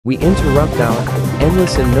We interrupt our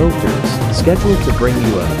endless and noters scheduled to bring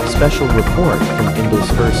you a special report from Indus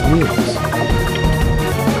First News.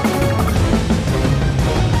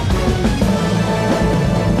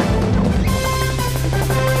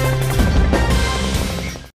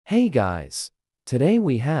 Hey guys, today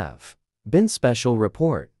we have been special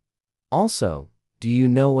report. Also, do you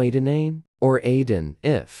know Aydenane or Ayden?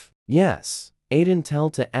 If yes, Ayden tell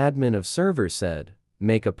to admin of server said,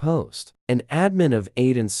 make a post. An admin of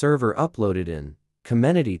Ayden server uploaded in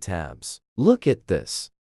community tabs. Look at this.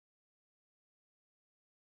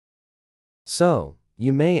 So,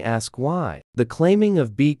 you may ask why. The claiming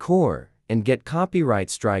of B core and get copyright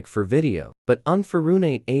strike for video, but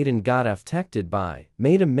unfortunate Ayden got affected by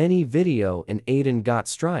made a many video and Ayden got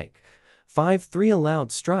strike. 5-3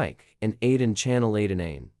 allowed strike and Ayden channel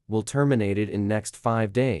Aydenane will terminate it in next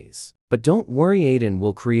 5 days. But don't worry, Ayden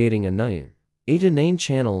will creating a new Aydenane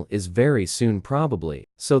channel is very soon probably.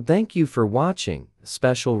 So thank you for watching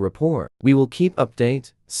special report. We will keep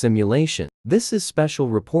update simulation. This is special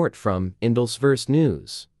report from Indus First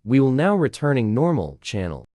News. We will now returning normal channel.